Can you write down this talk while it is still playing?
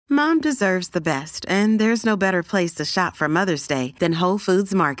Mom deserves the best, and there's no better place to shop for Mother's Day than Whole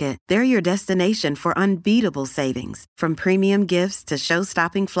Foods Market. They're your destination for unbeatable savings, from premium gifts to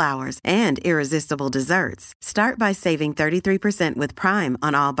show-stopping flowers and irresistible desserts. Start by saving 33% with Prime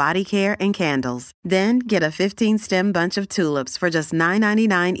on all body care and candles. Then get a 15-stem bunch of tulips for just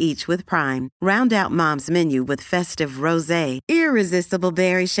 $9.99 each with Prime. Round out Mom's menu with festive rosé, irresistible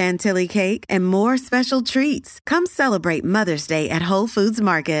berry chantilly cake, and more special treats. Come celebrate Mother's Day at Whole Foods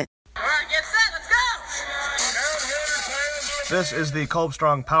Market. All right, get set, let's go! This is the Kolb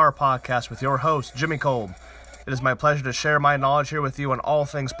Strong Power Podcast with your host, Jimmy Kolb. It is my pleasure to share my knowledge here with you on all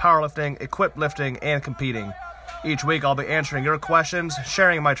things powerlifting, equipped lifting, and competing. Each week I'll be answering your questions,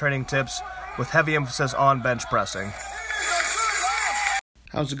 sharing my training tips, with heavy emphasis on bench pressing.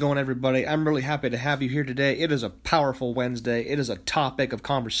 How's it going, everybody? I'm really happy to have you here today. It is a powerful Wednesday. It is a topic of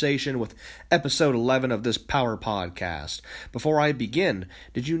conversation with episode 11 of this Power Podcast. Before I begin,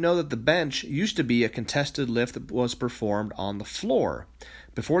 did you know that the bench used to be a contested lift that was performed on the floor?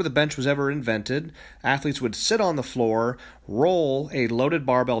 Before the bench was ever invented, athletes would sit on the floor, roll a loaded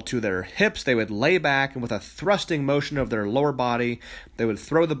barbell to their hips, they would lay back, and with a thrusting motion of their lower body, they would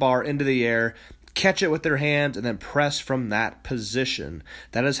throw the bar into the air, catch it with their hands, and then press from that position.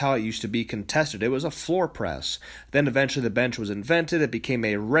 That is how it used to be contested. It was a floor press. Then eventually the bench was invented. It became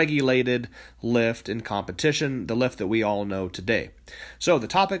a regulated lift in competition, the lift that we all know today. So the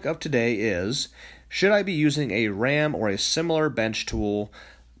topic of today is, should I be using a RAM or a similar bench tool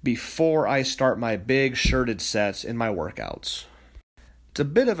before I start my big shirted sets in my workouts? It's a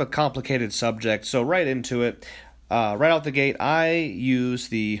bit of a complicated subject, so right into it. Right out the gate, I use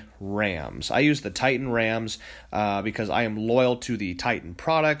the Rams. I use the Titan Rams because I am loyal to the Titan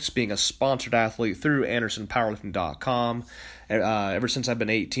products, being a sponsored athlete through AndersonPowerlifting.com. Ever since I've been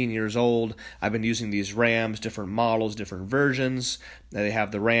 18 years old, I've been using these Rams, different models, different versions. They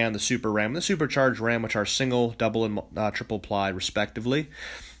have the RAM, the Super RAM, and the Supercharged RAM, which are single, double, and triple ply, respectively.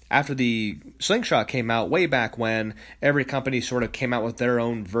 After the Slingshot came out way back when, every company sort of came out with their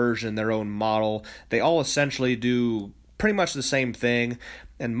own version, their own model. They all essentially do pretty much the same thing,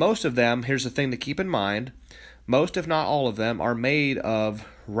 and most of them, here's the thing to keep in mind, most if not all of them are made of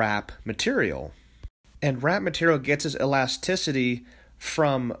wrap material. And wrap material gets its elasticity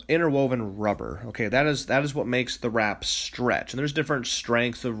from interwoven rubber. Okay, that is what makes the wrap stretch. And there's different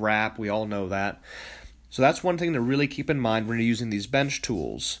strengths of wrap, we all know that. So that's one thing to really keep in mind when you're using these bench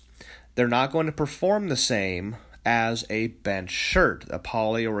tools. They're not going to perform the same as a bench shirt, a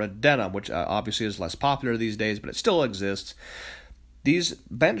poly or a denim, which obviously is less popular these days, but it still exists. These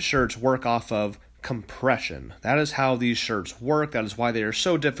bench shirts work off of compression. That is how these shirts work. That is why they are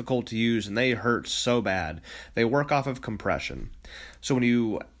so difficult to use and they hurt so bad. They work off of compression. So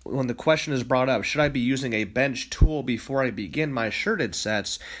when the question is brought up, should I be using a bench tool before I begin my shirted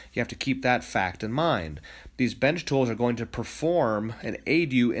sets, you have to keep that fact in mind. These bench tools are going to perform and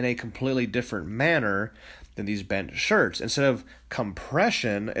aid you in a completely different manner than these bench shirts. Instead of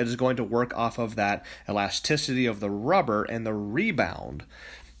compression, it is going to work off of that elasticity of the rubber and the rebound.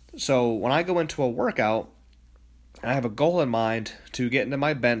 So when I go into a workout, I have a goal in mind to get into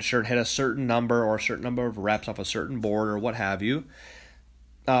my bench shirt, hit a certain number or a certain number of reps off a certain board or what have you.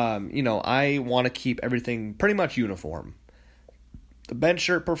 I want to keep everything pretty much uniform. The bench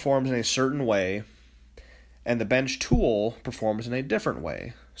shirt performs in a certain way, and the bench tool performs in a different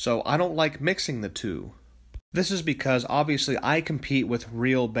way. So I don't like mixing the two. This is because, obviously, I compete with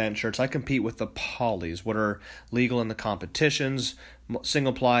real bench shirts. I compete with the polys, what are legal in the competitions,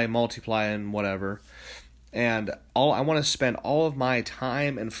 single ply, multiply, and whatever. And I want to spend all of my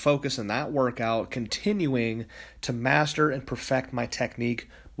time and focus in that workout continuing to master and perfect my technique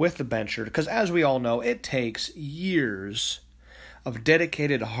with the bench shirt. Because as we all know, it takes years of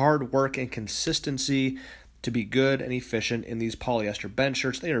dedicated hard work and consistency to be good and efficient in these polyester bench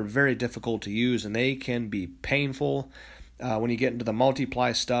shirts. They are very difficult to use and they can be painful. When you get into the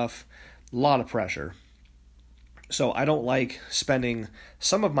multiply stuff, a lot of pressure. So I don't like spending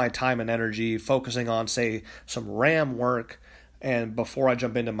some of my time and energy focusing on, say, some RAM work and before I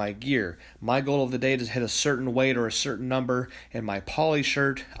jump into my gear. My goal of the day is to hit a certain weight or a certain number. In my poly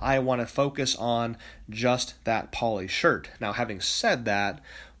shirt, I want to focus on just that poly shirt. Now, having said that,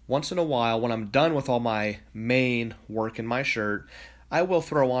 once in a while, when I'm done with all my main work in my shirt, I will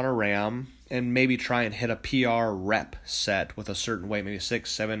throw on a RAM and maybe try and hit a PR rep set with a certain weight, maybe 6,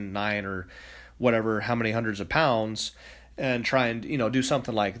 7, 9, or whatever, how many hundreds of pounds, and try and, do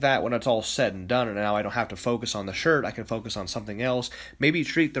something like that when it's all said and done, and now I don't have to focus on the shirt, I can focus on something else, maybe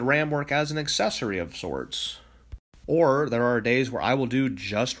treat the RAM work as an accessory of sorts. Or there are days where I will do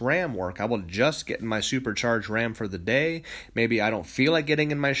just RAM work. I will just get in my supercharged RAM for the day. Maybe I don't feel like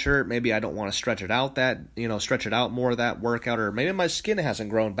getting in my shirt. Maybe I don't want to stretch it out more of that workout, or maybe my skin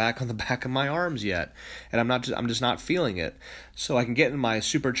hasn't grown back on the back of my arms yet, and I'm just not feeling it. So I can get in my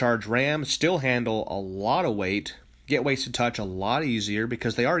supercharged RAM, still handle a lot of weight, get weights to touch a lot easier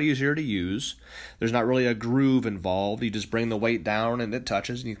because they are easier to use. There's not really a groove involved. You just bring the weight down and it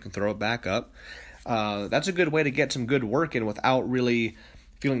touches and you can throw it back up. That's a good way to get some good work in without really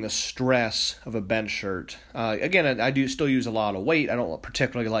feeling the stress of a bench shirt. Again, I do still use a lot of weight. I don't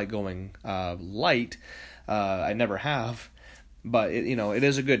particularly like going light. I never have. But it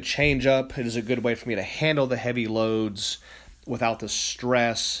is a good change up. It is a good way for me to handle the heavy loads without the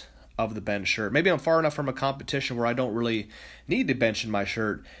stress of the bench shirt. Maybe I'm far enough from a competition where I don't really need to bench in my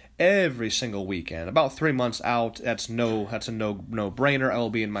shirt every single weekend. About 3 months out, that's a no-brainer. I will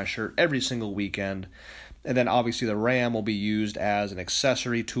be in my shirt every single weekend. And then obviously the RAM will be used as an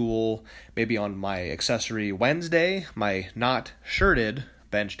accessory tool, maybe on my accessory Wednesday, my not shirted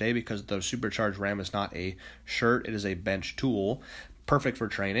bench day, because the supercharged RAM is not a shirt, it is a bench tool, perfect for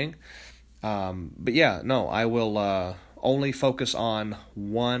training. But yeah, no, I will only focus on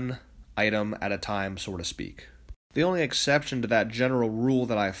one item at a time, so to speak. The only exception to that general rule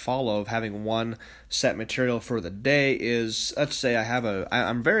that I follow of having one set material for the day is, let's say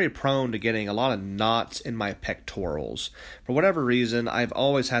I'm very prone to getting a lot of knots in my pectorals. For whatever reason, I've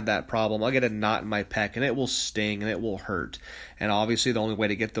always had that problem. I'll get a knot in my pec and it will sting and it will hurt. And obviously the only way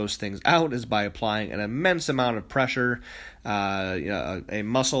to get those things out is by applying an immense amount of pressure. A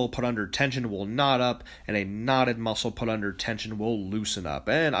muscle put under tension will knot up, and a knotted muscle put under tension will loosen up.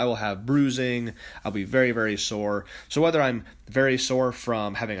 And I will have bruising. I'll be very, very sore. So whether I'm very sore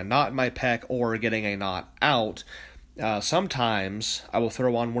from having a knot in my pec or getting a knot out, sometimes I will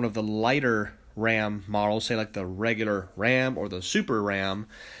throw on one of the lighter RAM models, say like the regular RAM or the Super RAM.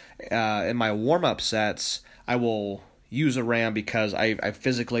 In my warm-up sets, I will use a RAM because I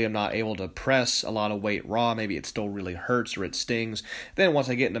physically am not able to press a lot of weight raw. Maybe it still really hurts or it stings. Then once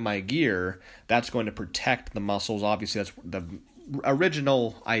I get into my gear, that's going to protect the muscles. Obviously, that's the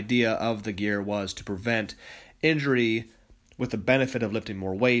original idea of the gear, was to prevent injury with the benefit of lifting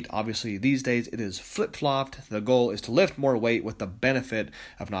more weight. Obviously, these days it is flip-flopped. The goal is to lift more weight with the benefit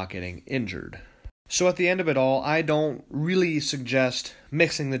of not getting injured. So at the end of it all, I don't really suggest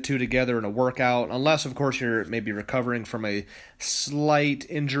mixing the two together in a workout, unless, of course, you're maybe recovering from a slight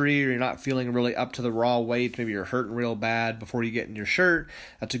injury or you're not feeling really up to the raw weight. Maybe you're hurting real bad before you get in your shirt.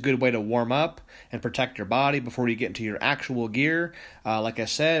 That's a good way to warm up and protect your body before you get into your actual gear. Like I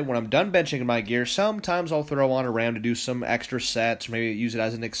said, when I'm done benching in my gear, sometimes I'll throw on a RAM to do some extra sets, or maybe use it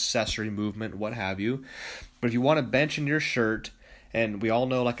as an accessory movement, what have you. But if you want to bench in your shirt, and we all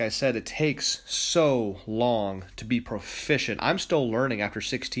know, like I said, it takes so long to be proficient. I'm still learning after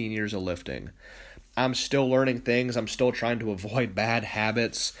 16 years of lifting. I'm still learning things. I'm still trying to avoid bad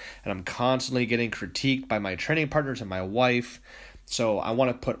habits. And I'm constantly getting critiqued by my training partners and my wife. So I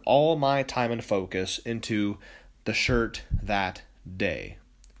want to put all my time and focus into the shirt that day.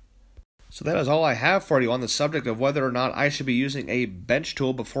 So that is all I have for you on the subject of whether or not I should be using a bench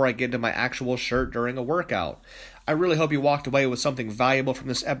tool before I get into my actual shirt during a workout. I really hope you walked away with something valuable from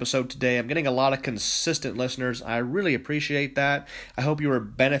this episode today. I'm getting a lot of consistent listeners. I really appreciate that. I hope you are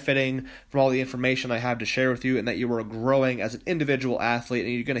benefiting from all the information I have to share with you, and that you are growing as an individual athlete,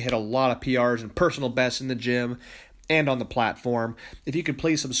 and you're going to hit a lot of PRs and personal bests in the gym and on the platform. If you could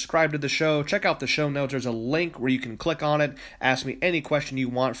please subscribe to the show, check out the show notes. There's a link where you can click on it, ask me any question you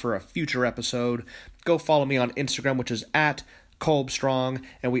want for a future episode. Go follow me on Instagram, which is at Kolbstrong,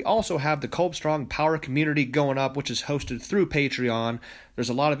 and we also have the Kolbstrong Power Community going up, which is hosted through Patreon. There's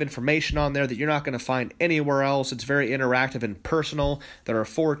a lot of information on there that you're not going to find anywhere else. It's very interactive and personal. There are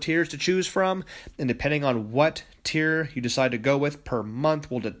 4 tiers to choose from, and depending on what tier you decide to go with per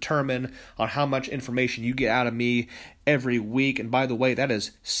month will determine on how much information you get out of me every week. And by the way, that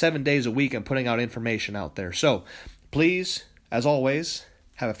is 7 days a week I'm putting out information out there. So please, as always,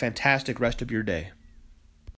 have a fantastic rest of your day.